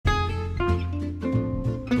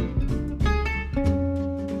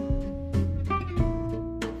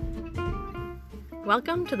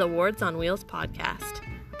Welcome to the Wards on Wheels podcast,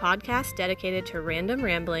 a podcast dedicated to random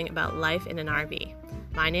rambling about life in an RV.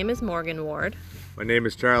 My name is Morgan Ward. My name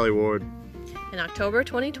is Charlie Ward. In October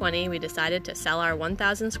 2020, we decided to sell our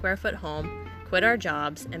 1,000 square foot home, quit our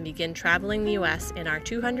jobs, and begin traveling the U.S. in our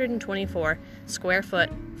 224 square foot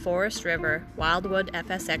Forest River Wildwood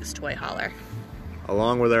FSX toy hauler.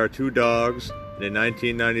 Along with our 2 dogs and a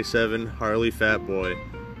 1997 Harley Fat Boy,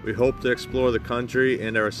 we hope to explore the country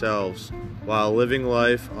and ourselves while living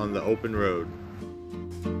life on the open road.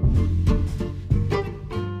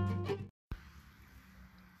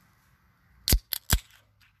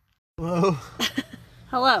 Hello.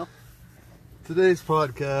 Hello. Today's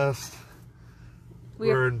podcast,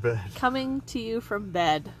 we're in bed. Coming to you from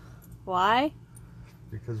bed. Why?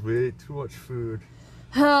 Because we ate too much food.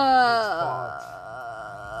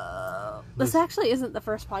 This actually isn't the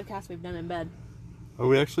first podcast we've done in bed. Are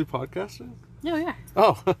we actually podcasting? No, we are.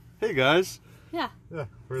 Oh, hey guys. Yeah. Yeah,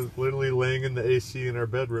 we're literally laying in the AC in our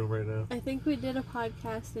bedroom right now. I think we did a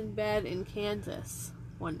podcast in bed in Kansas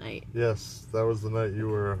one night. Yes, that was the night you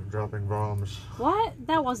were dropping bombs. What?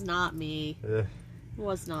 That was not me. Yeah. It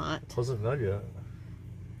was not. Wasn't that yet?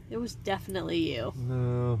 It was definitely you.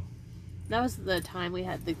 No. That was the time we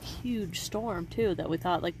had the huge storm, too, that we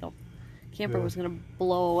thought, like, the camper was going to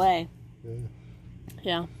blow away. Yeah.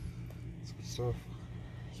 Yeah. That's good stuff.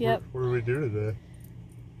 Yep. What did we do today?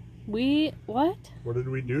 What? What did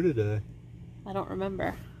we do today? I don't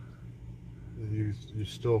remember. You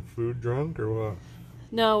still food drunk or what?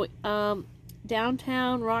 No,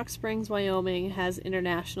 downtown Rock Springs, Wyoming has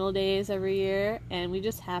International Days every year, and we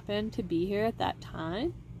just happened to be here at that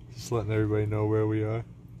time. Just letting everybody know where we are.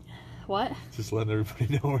 What? Just letting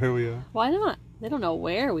everybody know where we are. Why not? They don't know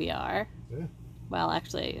where we are. Yeah. Well,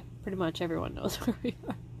 actually, pretty much everyone knows where we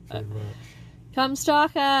are. Pretty much. Come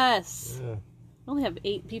stalk us! Yeah. I only have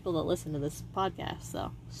 8 people that listen to this podcast,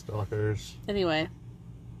 so. Stalkers. Anyway.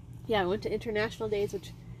 Yeah, I went to International Days,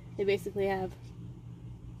 which they basically have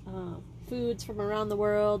foods from around the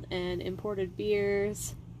world and imported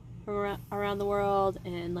beers from around the world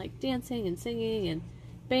and, like, dancing and singing and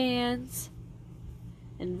bands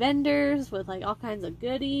and vendors with, like, all kinds of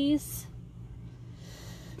goodies.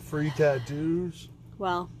 Free tattoos.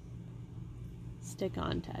 Well,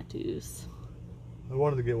 stick-on tattoos. I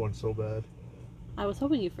wanted to get one so bad. I was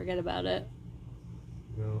hoping you'd forget about it.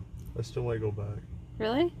 No, I still might go back.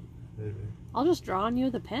 Really? Maybe. I'll just draw on you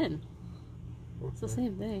with a pen. Okay. It's the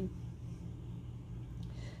same thing.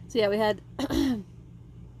 So yeah,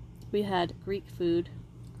 we had Greek food.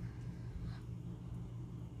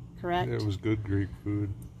 Correct? It was good Greek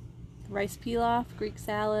food. Rice pilaf, Greek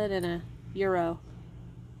salad, and a gyro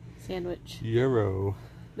sandwich. Gyro.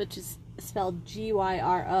 Which is spelled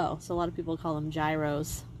G-Y-R-O. So a lot of people call them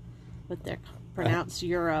gyros, but they're pronounced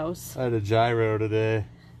gyros. I had a gyro today.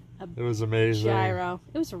 It was amazing. Gyro.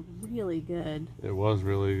 It was really good. It was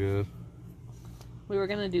really good. We were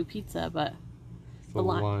going to do pizza, but The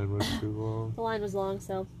line was too long. the line was long,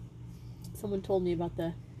 so someone told me about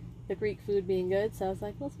the Greek food being good, so I was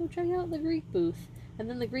like, let's go check out the Greek booth. And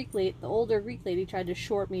then the older Greek lady tried to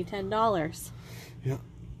short me $10. Yeah,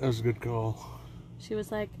 that was a good call. She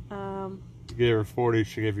was like, You gave her 40,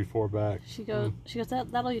 she gave you 4 back. she goes,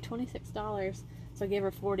 that'll be $26. So I gave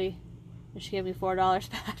her 40, and she gave me $4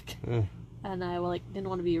 back. Yeah. And I didn't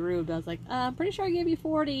want to be rude, but I was like, I'm pretty sure I gave you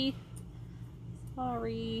 40.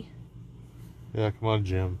 Sorry. Yeah, come on,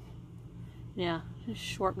 Jim. Yeah, just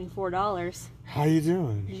short me $4. How you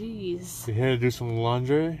doing? Jeez. You here to do some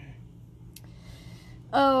laundry?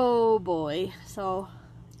 Oh boy. So,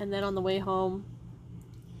 and then on the way home,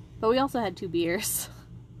 but we also had 2 beers.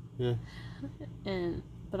 Yeah.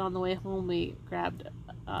 But on the way home we grabbed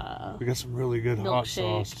We got some really good hot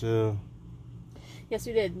milkshake. sauce too. Yes,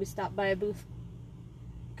 we did. We stopped by a booth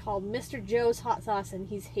called Mr. Joe's Hot Sauce, and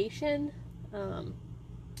he's Haitian. And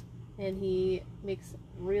he makes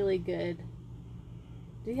really good.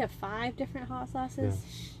 Do you have 5 different hot sauces?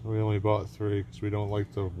 Yes. We only bought 3 because we don't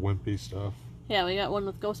like the wimpy stuff. Yeah, we got one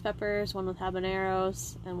with ghost peppers, one with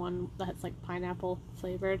habaneros, and one that's like pineapple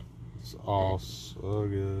flavored. It's all so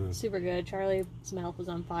good. Super good. Charlie's mouth was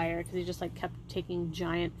on fire because he just like kept taking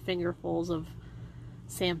giant fingerfuls of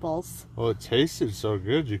samples. Well, it tasted so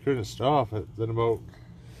good you couldn't stop it. Then about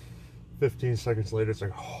 15 seconds later, it's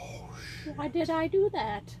like, oh shit. Why did I do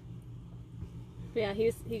that? But yeah,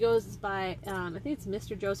 he goes by I think it's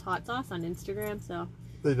Mr. Joe's Hot Sauce on Instagram, so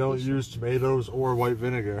They don't use tomatoes or white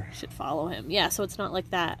vinegar. you should follow him. Yeah, so it's not like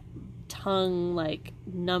that tongue like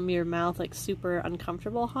numb your mouth like super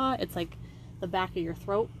uncomfortable hot. It's like the back of your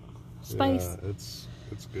throat spice. Yeah, it's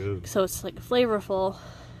good. So it's like flavorful,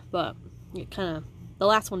 but it kind of, the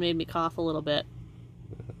last one made me cough a little bit.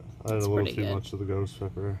 I had It's a little pretty too good. much of the ghost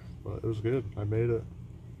pepper, but it was good. I made it.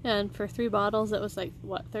 Yeah, and for 3 bottles, it was like,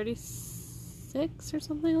 what, 36 or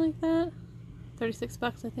something like that?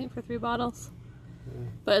 $36, I think, for 3 bottles. Yeah.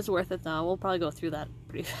 But it's worth it, though. We'll probably go through that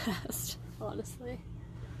pretty fast, honestly.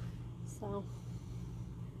 So,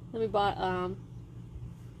 then we bought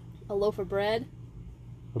a loaf of bread.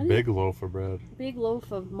 A big loaf of bread. A big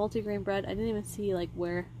loaf of multigrain bread. I didn't even see, like,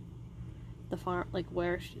 where the farm, like,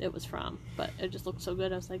 where it was from. But it just looked so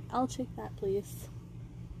good. I was like, I'll take that, please.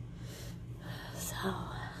 So,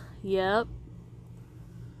 yep.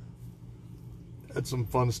 Had some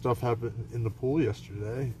fun stuff happen in the pool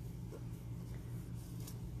yesterday.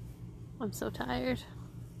 I'm so tired.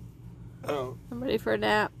 Oh, I'm ready for a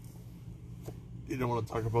nap. you don't want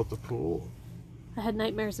to talk about the pool? I had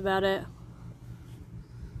nightmares about it.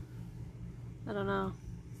 I don't know.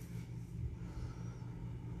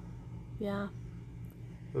 Yeah.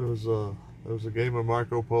 There was a game of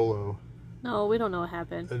Marco Polo, No, we don't know what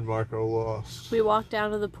happened. and Marco lost. We walked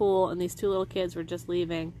down to the pool, and these 2 little kids were just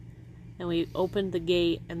leaving. And we opened the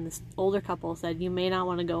gate, and this older couple said, "You may not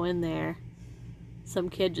want to go in there. Some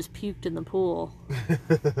kid just puked in the pool."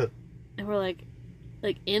 And we're like,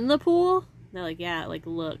 in the pool? And they're like, yeah, like,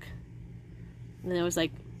 look. And there was,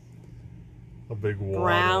 like, A big wad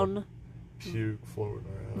brown of puke floating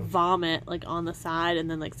around. vomit, like, on the side, and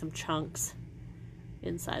then, like, some chunks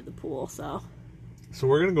inside the pool, so. So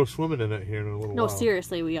we're gonna go swimming in it here in a little No, while.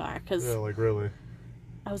 seriously, we are, because Yeah, like really.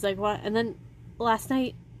 I was like, what? And then last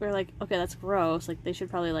night, we were like, okay, that's gross. Like, they should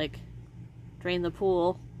probably, like, drain the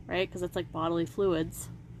pool, right? Because it's, like, bodily fluids.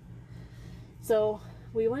 So,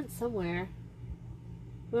 we went somewhere.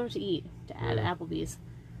 We went to eat, to add Yeah. Applebee's.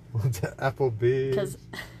 Went to Applebee's. Because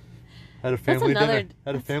Had a family another- dinner.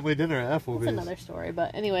 Had a family dinner at Applebee's. that's another story.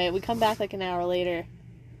 But anyway, we come back, like, an hour later,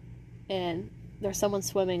 and there's someone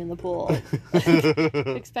swimming in the pool. We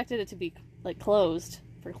expected it to be, like, closed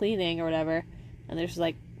for cleaning or whatever. And there's,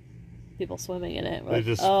 like, people swimming in it. We're like,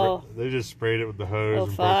 They just sprayed it with the hose Oh,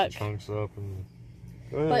 and broke fuck. the chunks up and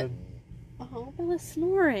go ahead. Oh, Bella's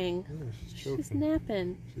snoring. Yeah, she's She's choking.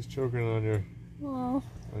 napping. She's choking on your Oh,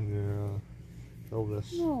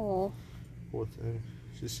 pelvis. no. Poor thing.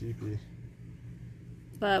 She's sleepy.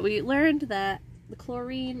 But we learned that the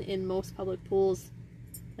chlorine in most public pools,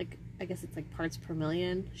 like, I guess it's like parts per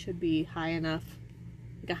million, should be high enough,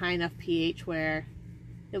 like a high enough pH where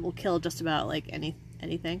it will kill just about, like,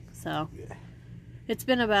 anything. So, Yeah. it's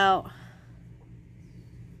been about,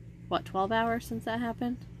 what, 12 hours since that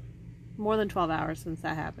happened? More than 12 hours since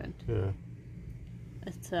that happened. Yeah.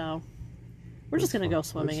 So, we're just That's gonna go fine.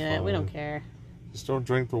 swimming That's in it. We don't fine. care. Just don't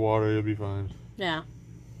drink the water. You'll be fine. Yeah.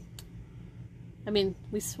 I mean,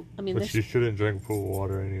 But there's you shouldn't drink pool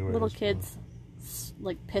water anyway. little kids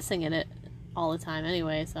like pissing in it all the time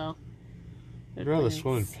anyway, so I'd rather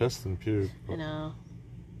swim in piss than puke. I know.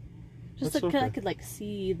 Just That's like, I okay. could, like,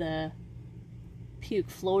 see the puke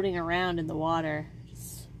floating around in the water.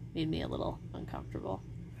 Just made me a little uncomfortable.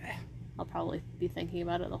 I'll probably be thinking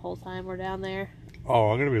about it the whole time we're down there. Oh,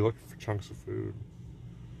 I'm gonna be looking for chunks of food.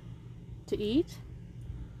 To eat?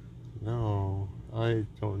 No, I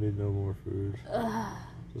don't need no more food. Ugh.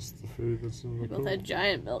 Just the food that's in the We both pool. had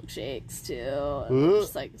giant milkshakes too. I'm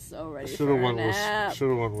just, like, so ready Should for have a went nap.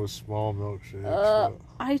 with small milkshakes. but-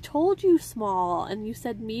 I told you small, and you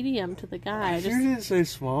said medium to the guy. You didn't say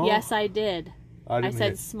small. Yes, I did. I I didn't said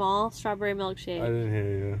hear. small strawberry milkshake. I didn't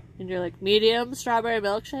hear you. And you're like, medium strawberry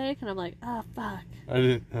milkshake? And I'm like, oh, fuck. I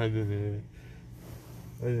didn't hear it.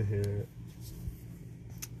 I didn't hear it.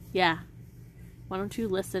 Yeah. Why don't you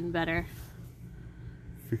listen better?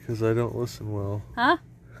 Because I don't listen well. Huh?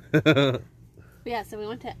 But yeah, so we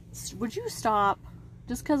went to... Would you stop?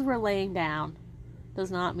 Just because we're laying down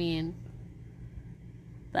does not mean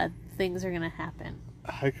that things are going to happen.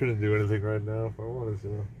 I couldn't do anything right now if I wanted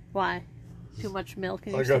to. Why? Too much milk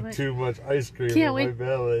in your I got stomach? too much ice cream Can't in wait. my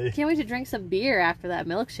belly. Can't wait to drink some beer after that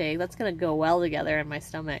milkshake. That's going to go well together in my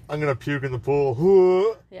stomach. I'm gonna puke in the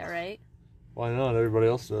pool. Yeah, right? Why not? Everybody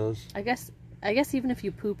else does. I guess even if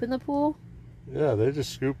you poop in the pool, Yeah, they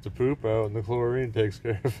just scoop the poop out and the chlorine takes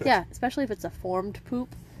care of it. yeah, especially if it's a formed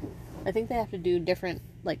poop. I think they have to do different,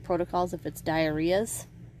 like, protocols if it's diarrheas.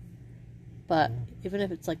 But even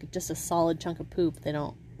if it's, like, just a solid chunk of poop, they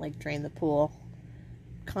don't, like, drain the pool.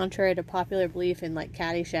 Contrary to popular belief in, like,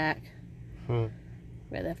 Caddyshack, Huh.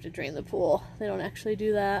 where they have to drain the pool. They don't actually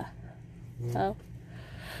do that. So,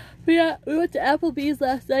 but yeah, we went to Applebee's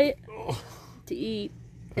last night to eat.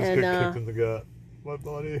 Let's And, get kicked in the gut. My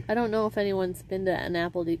body. I don't know if anyone's been to an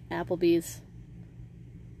Applebee's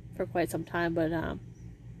for quite some time, but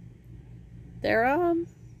they're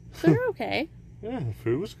okay. Yeah, the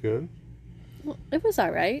food was good. It was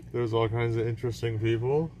all right. There was all kinds of interesting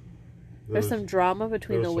people. There's some drama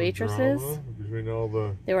between the waitresses. Between all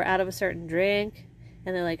the... They were out of a certain drink.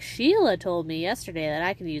 And they're like, Sheila told me yesterday that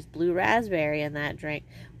I can use blue raspberry in that drink.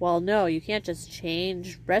 Well, no, you can't just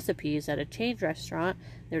change recipes at a chain restaurant.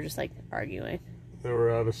 They were just like arguing. They were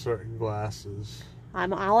out of certain glasses.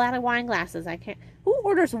 I'm all out of wine glasses. I can't. Who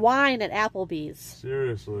orders wine at Applebee's?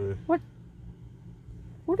 Seriously. What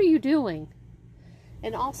are you doing?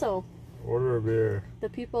 And also, order a beer. The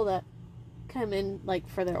people that come in like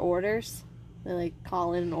for their orders, they like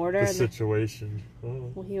call in an order. The situation.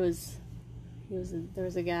 Well, there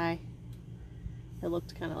was a guy that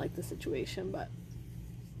looked kind of like the situation, but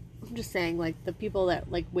I'm just saying, like, the people that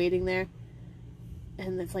like waiting there,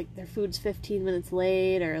 and it's like their food's 15 minutes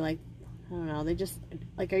late, or like, I don't know, they just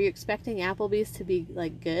like, are you expecting Applebee's to be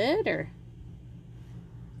like good, or?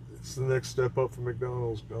 It's the next step up from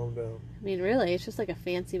McDonald's. Calm down. I mean, really, it's just like a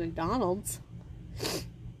fancy McDonald's.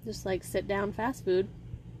 Just like sit down fast food.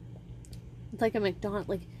 It's like a McDonald's.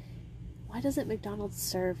 Like, why doesn't McDonald's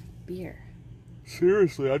serve beer?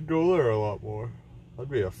 Seriously, I'd go there a lot more. I'd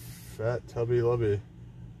be a fat tubby lubby.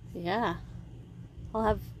 Yeah. I'll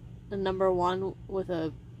have a number one with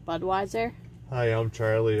a Budweiser. Hi, I'm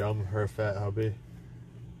Charlie. I'm her fat hubby.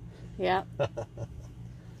 Yeah.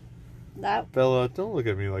 Bella, don't look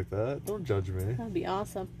at me like that. Don't judge me. That'd be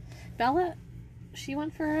awesome. Bella, she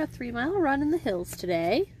went for a 3-mile run in the hills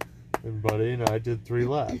today. And Buddy and I did 3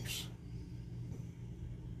 laps.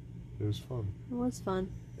 It was fun. It was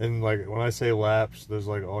fun. And like when I say laps, there's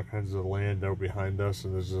like all kinds of land out behind us,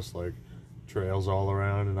 and there's just like trails all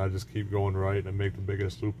around, and I just keep going right and make the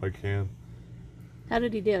biggest loop I can. How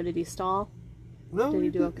did he do? Did he stall? No, did he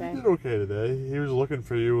do okay? He did okay today. He was looking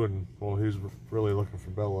for you, and well, he was really looking for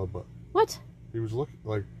Bella, but what? He was looking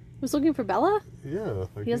like. Was looking for Bella? Yeah.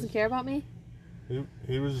 Like he doesn't care about me.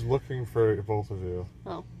 He was looking for both of you.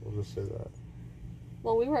 Oh. We'll just say that.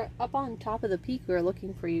 Well, we were up on top of the peak. We were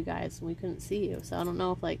looking for you guys, and we couldn't see you. So I don't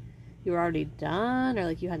know if like you were already done, or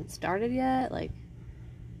like you hadn't started yet. Like,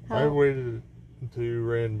 how... I waited until you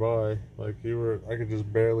ran by. Like you were, I could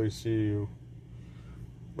just barely see you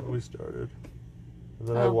when we started, and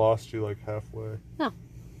then I lost you like halfway. Oh.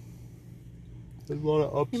 There's a lot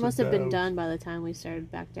of ups. You must have been done by the time we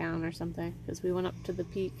started back down or something, because we went up to the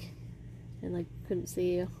peak and like couldn't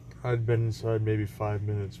see you. I'd been inside maybe 5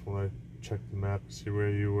 minutes when I checked the map to see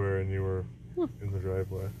where you were, and you were in the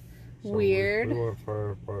driveway. So weird. We weren't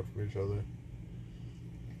far apart from each other.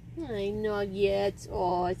 I know, yeah,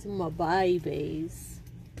 it's my babies.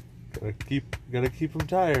 Gotta keep them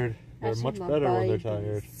tired. They're much better when they're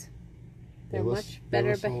tired. They're much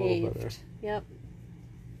better behaved. Yep.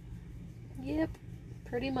 Yep,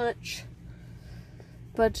 pretty much.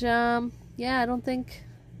 But, yeah, I don't think...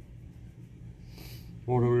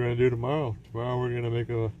 What are we going to do tomorrow? Tomorrow we're going to make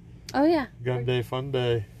a... Oh, yeah. Gun day, fun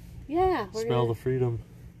day. Yeah. Smell the freedom.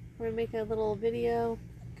 We're going to make a little video,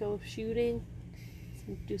 go shooting,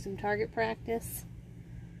 do some target practice.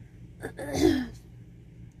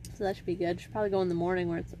 So that should be good. Should probably go in the morning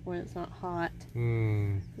when it's not hot.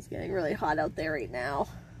 It's getting really hot out there right now.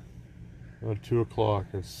 2 o'clock,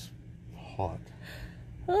 it's hot.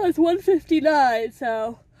 Oh, it's 1:59,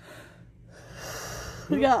 so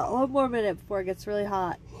we got 1 more minute before it gets really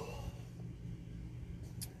hot.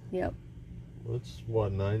 Yep. It's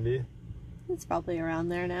what, 90? It's probably around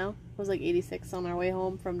there now. It was like 86 on our way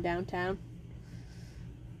home from downtown.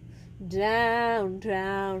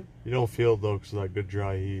 Downtown. You don't feel it though because of that good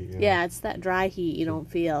dry heat. You know? Yeah, it's that dry heat you don't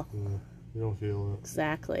feel. Yeah, you don't feel it.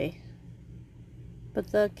 Exactly.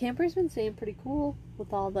 But the camper's been staying pretty cool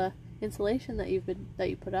with all the insulation that you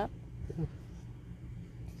put up. Yeah.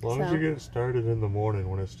 As long as you get it started in the morning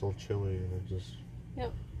when it's still chilly, and it just.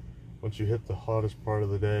 Yep. Once you hit the hottest part of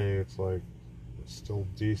the day, it's like it's still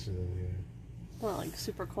decent in here. Not like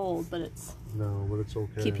super cold, but it's. No, but it's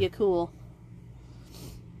okay. Keep you cool.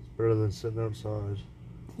 It's better than sitting outside.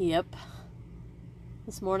 Yep.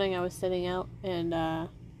 This morning I was sitting out and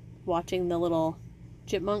watching the little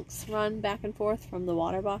chipmunks run back and forth from the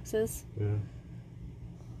water boxes. Yeah.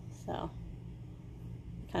 So,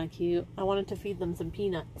 kind of cute. I wanted to feed them some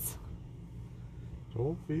peanuts.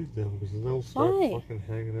 Don't feed them because they'll start fucking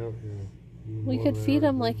hanging out here. We could feed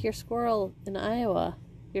them like your squirrel in Iowa.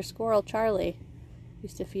 Your squirrel Charlie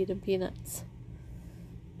used to feed him peanuts.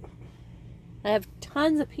 I have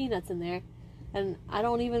tons of peanuts in there, and I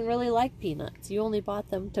don't even really like peanuts. You only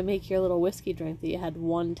bought them to make your little whiskey drink that you had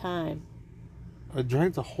one time. I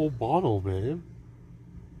drank the whole bottle, babe.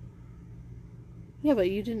 Yeah, but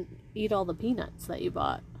you didn't eat all the peanuts that you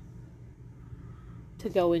bought to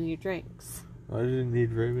go in your drinks. I didn't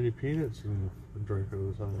need very many peanuts in the drink at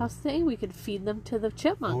the time. I was saying we could feed them to the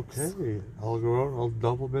chipmunks. Okay, I'll go out and I'll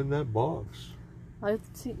dump them in that box. I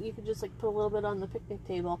see, you could just like put a little bit on the picnic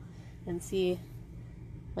table and see,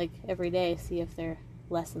 like every day, see if they're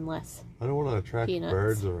less and less. I don't want to attract Peanuts.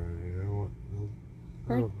 birds or anything. I don't want.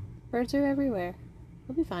 I don't- Birds are everywhere.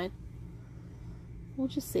 They'll be fine. We'll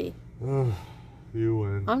just see. You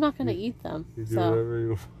win. I'm not gonna eat them, You do so whatever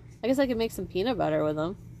you. I guess I could make some peanut butter with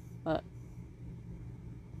them. But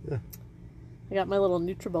Yeah. I got my little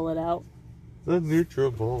NutriBullet out. The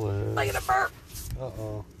NutriBullet. Look at a burp.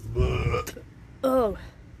 Uh-oh. Oh,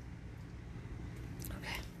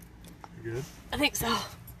 You good? I think so.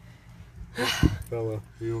 Bella,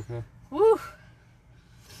 you okay? Woo!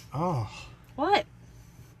 Oh. What?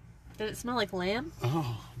 Did it smell like lamb?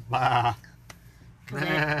 Oh. Bah. 'Cause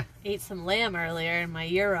I ate some lamb earlier in my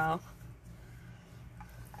Euro.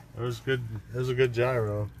 That was good. That was a good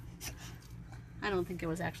gyro. I don't think it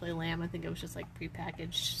was actually lamb. I think it was just like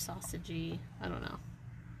prepackaged sausagey. I don't know.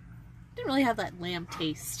 Didn't really have that lamb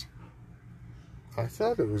taste. I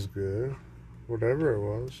thought it was good. Whatever it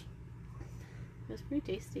was. It was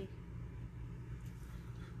pretty tasty.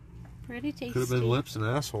 Pretty tasty. Could have been lips and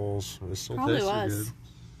assholes. It still Probably tasted was. good.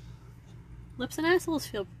 Lips and assholes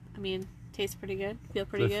taste pretty good. Feel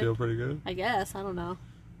pretty They good. feel pretty good. I guess. I don't know.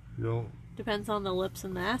 You don't. Depends on the lips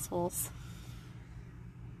and the assholes.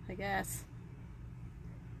 I guess.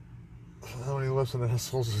 How many lips and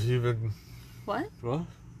assholes have you been? What? What?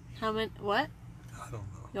 How many? What? I don't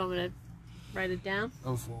know. You want me to write it down?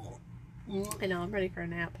 I'm full. I know. I'm ready for a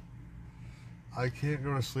nap. I can't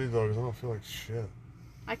go to sleep though because I don't feel like shit.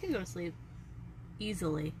 I can go to sleep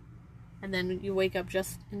easily, and then you wake up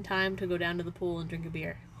just in time to go down to the pool and drink a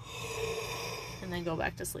beer, and then go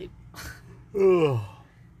back to sleep. Ugh.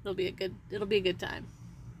 It'll be a good time.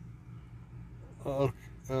 Okay.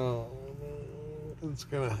 Oh, it's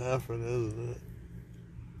gonna happen, isn't it?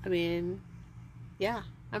 I mean, yeah,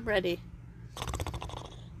 I'm ready.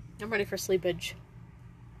 I'm ready for sleepage.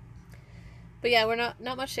 But yeah, we're not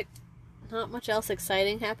much else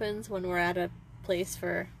exciting happens when we're at a place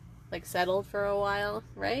for like settled for a while,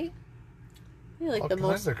 right? I feel like All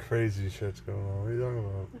kinds of crazy shit's going on. What are you talking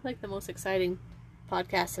about? I feel like the most exciting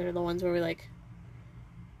podcasts are the ones where we like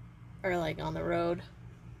are like on the road,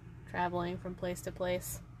 traveling from place to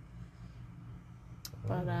place.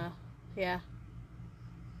 But yeah,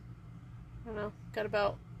 I don't know. Got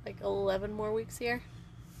about like 11 more weeks here,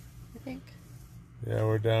 I think. Yeah,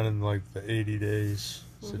 we're down in like the 80 days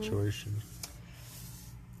Mm-hmm. situation.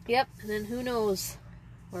 Yep, and then who knows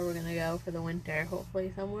where we're gonna go for the winter.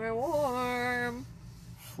 Hopefully somewhere warm.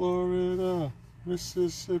 Florida,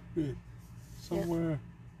 Mississippi, somewhere,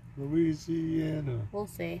 Louisiana. We'll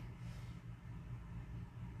see.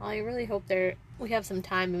 I really hope we have some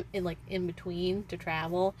time in between to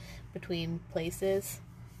travel between places.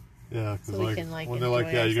 Yeah, because So we can, like, when they're like,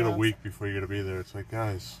 enjoy yeah, you got a ourselves. week before you got to be there. It's like,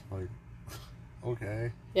 guys, like,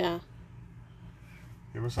 okay, Yeah.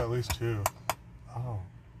 give us at least 2. Oh,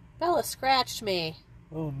 Bella scratched me.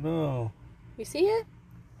 oh no. You see it?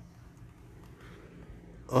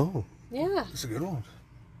 Oh, Yeah. that's a good one.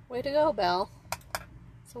 Way to go, Belle.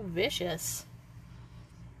 So vicious.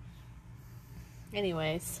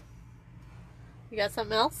 Anyways. You got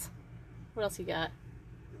something else? What else you got?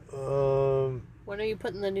 When are you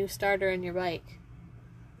putting the new starter in your bike?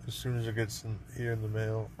 As soon as it gets here in the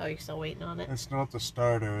mail. Oh, you're still waiting on it? It's not the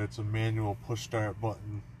starter. It's a manual push start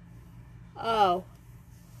button. Oh.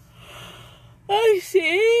 I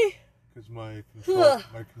see. Because my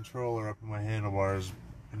controller up in my handlebars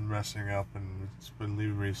been messing up and it's been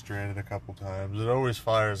leaving me stranded a couple times. It always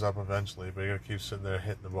fires up eventually, but you gotta keep sitting there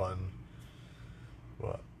hitting the button.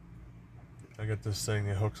 But I got this thing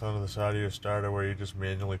that hooks onto the side of your starter where you just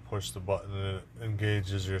manually push the button and it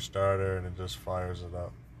engages your starter and it just fires it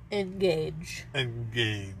up. Engage.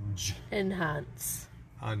 Engage. Enhance.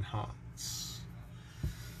 Enhance.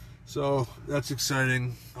 So that's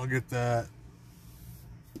exciting. I'll get that.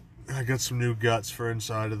 I got some new guts for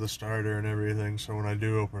inside of the starter and everything, so when I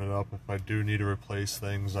do open it up, if I do need to replace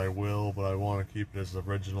things, I will, but I want to keep it as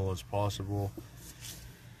original as possible.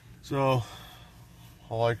 So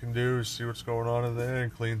all I can do is see what's going on in there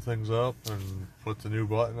and clean things up and put the new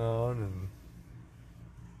button on, and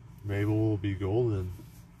Mabel will be golden.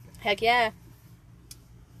 Heck yeah.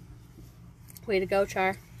 Way to go,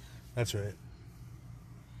 Char. That's right.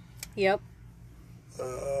 Yep.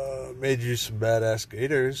 Made you some badass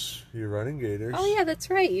gaiters. Your running gaiters. Oh yeah, that's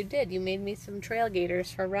right. You did. You made me some trail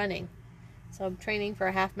gaiters for running. So I'm training for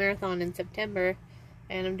a half marathon in September,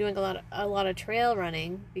 and I'm doing a lot of trail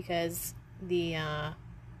running because the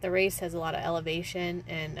race has a lot of elevation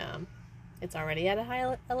and it's already at a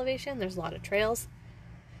high elevation. There's a lot of trails,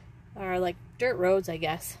 or like dirt roads, I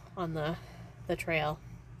guess, on the trail.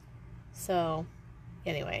 So,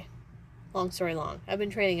 anyway, long story long, I've been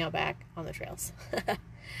training out back on the trails.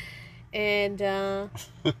 And,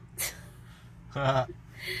 how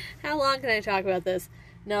long can I talk about this?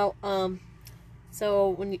 No,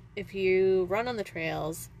 so if you run on the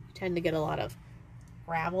trails, you tend to get a lot of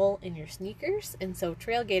gravel in your sneakers, and so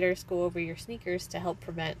trail gaiters go over your sneakers to help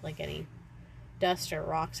prevent like any dust or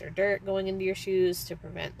rocks or dirt going into your shoes, to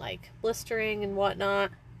prevent like blistering and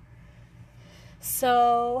whatnot.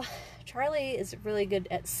 So Charlie is really good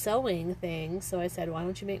at sewing things, so I said, why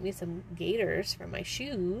don't you make me some gaiters for my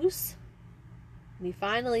shoes? And he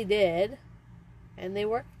finally did, and they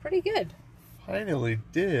worked pretty good. Finally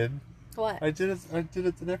did? What? I did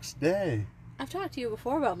it the next day. I've talked to you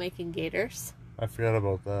before about making gaiters. I forgot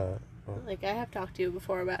about that. But Like, I have talked to you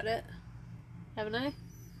before about it. Haven't I?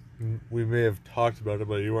 we may have talked about it,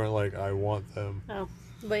 but you weren't like, I want them. Oh.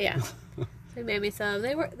 But yeah. They made me some.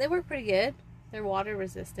 They work pretty good. They're water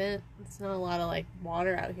resistant. It's not a lot of like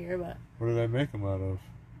water out here, but What did I make them out of?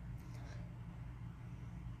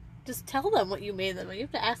 just tell them what you made them. You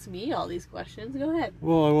have to ask me all these questions. Go ahead.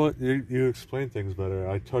 Well, I want you explain things better.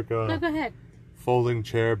 I took No, go ahead. folding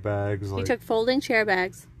chair bags, You like, took folding chair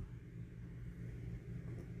bags,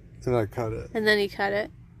 and I cut it, and then you cut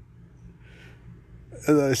it,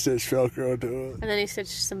 and then I stitched Velcro to it, and then you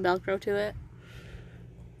stitched some Velcro to it.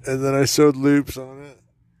 and then I sewed loops on it.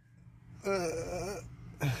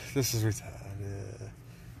 This is retarded.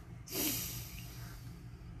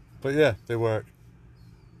 But yeah, they work.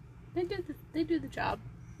 They do the job.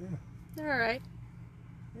 Yeah. They're all right.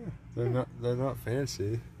 Yeah, they're not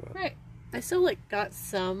fancy. But Right. I still like got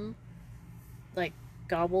some like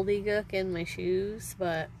gobbledygook in my shoes,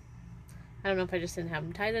 but I don't know if I just didn't have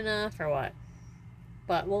them tight enough or what.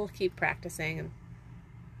 But we'll keep practicing, and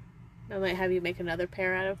I might have you make another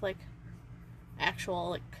pair out of like actual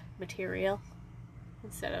like material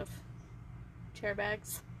instead of chair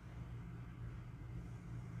bags.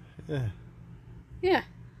 yeah. Yeah.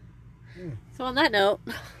 Yeah. So on that note,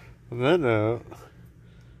 On that note,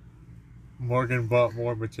 Morgan bought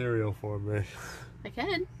more material for me. I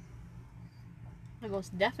can. I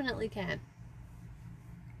most definitely can.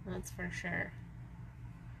 That's for sure.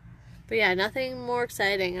 But yeah, nothing more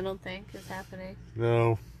exciting, I don't think, is happening.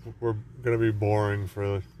 No, we're gonna be boring for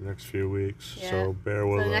the next few weeks, Yeah. so bear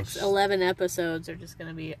with So the us. next 11 episodes are just going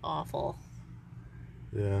to be awful.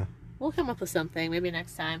 Yeah, We'll come up with something. Maybe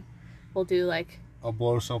next time we'll do like, I'll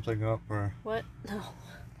blow something up, or what? No.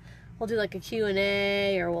 We'll do like a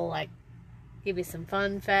Q&A, or we'll like give you some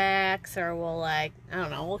fun facts, or we'll like, I don't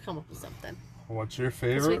know, we'll come up with something. what's your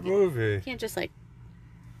favorite we movie? Can't just like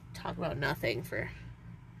talk about nothing for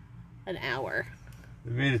an hour.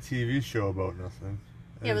 We made a TV show about nothing.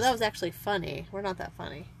 Yeah, but that was actually funny. We're not that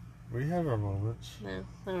funny. We have our moments. No,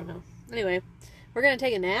 I don't know. Anyway, we're going to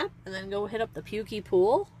take a nap and then go hit up the Pukey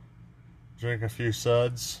pool Drink a few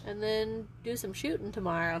suds. and then do some shooting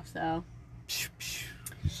tomorrow, so.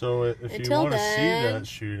 So if you Until want to see then- that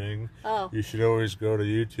shooting, Oh, you should always go to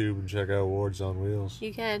YouTube and check out Wards on Wheels.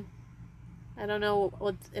 you can. I don't know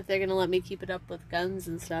if they're going to let me keep it up with guns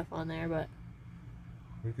and stuff on there, but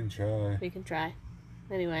We can try. we can try.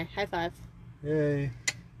 Anyway, high five. Yay.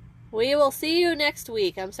 We will see you next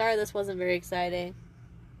week. I'm sorry this wasn't very exciting.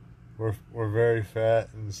 We're very fat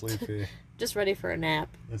and sleepy. Just ready for a nap,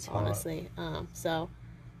 It's hot. honestly. So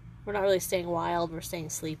we're not really staying wild. We're staying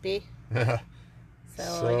sleepy. So, I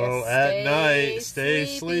guess So at night, stay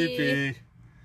sleepy.